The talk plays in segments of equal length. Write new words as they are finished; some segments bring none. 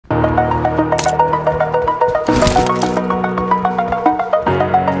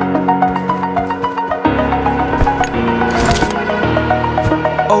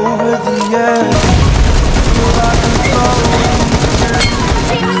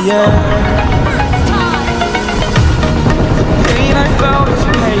yeah. The pain I felt is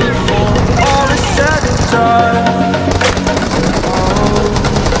paid for, all is said and done. Oh,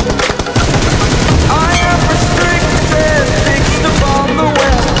 I am restricted, fixed upon the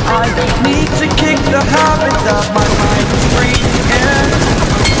web. I need to kick the habit that my mind is breathing in.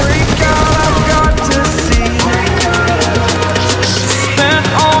 Break out, I've got to see. Spent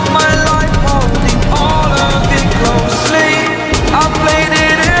all my life holding all of it closely. I played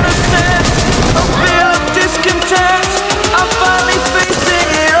it innocent, a feel of discontent. I'm finally facing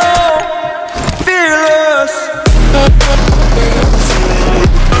it all, fearless.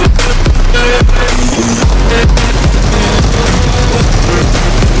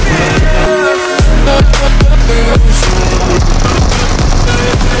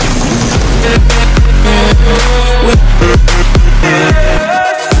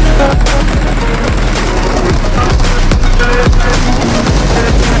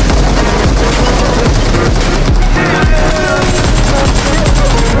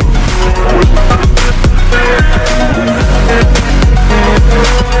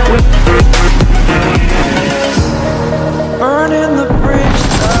 Burning the bridge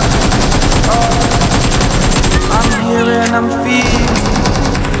down. Oh, I'm here and I'm feeling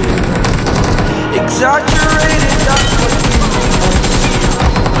exaggerated, that's what you know.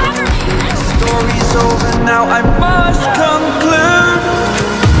 Story's over now, I must conclude.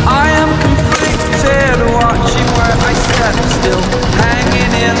 I am conflicted, watching where I step still,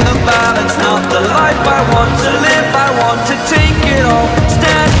 hanging in the balance. Not the life I want to live, I want to take it all.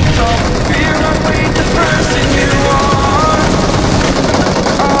 Standing tall, fear I breathe the person you are.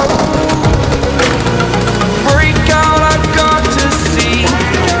 Break out, I've got to see.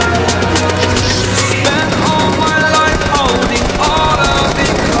 Spent all my life holding all of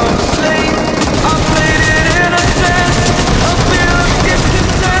it closely. I played it innocent, a feel of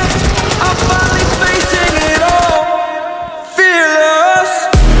discontent. I'm finally facing it all, fearless.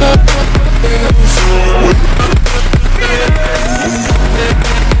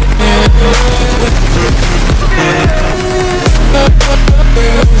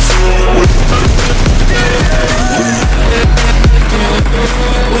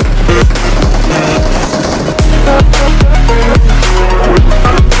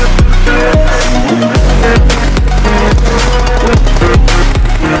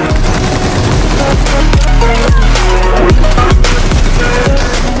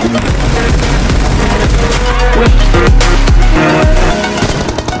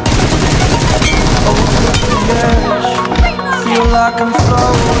 Feel like I'm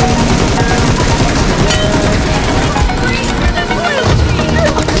floating.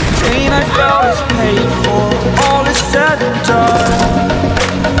 Pain I felt is paid for, all is said and done.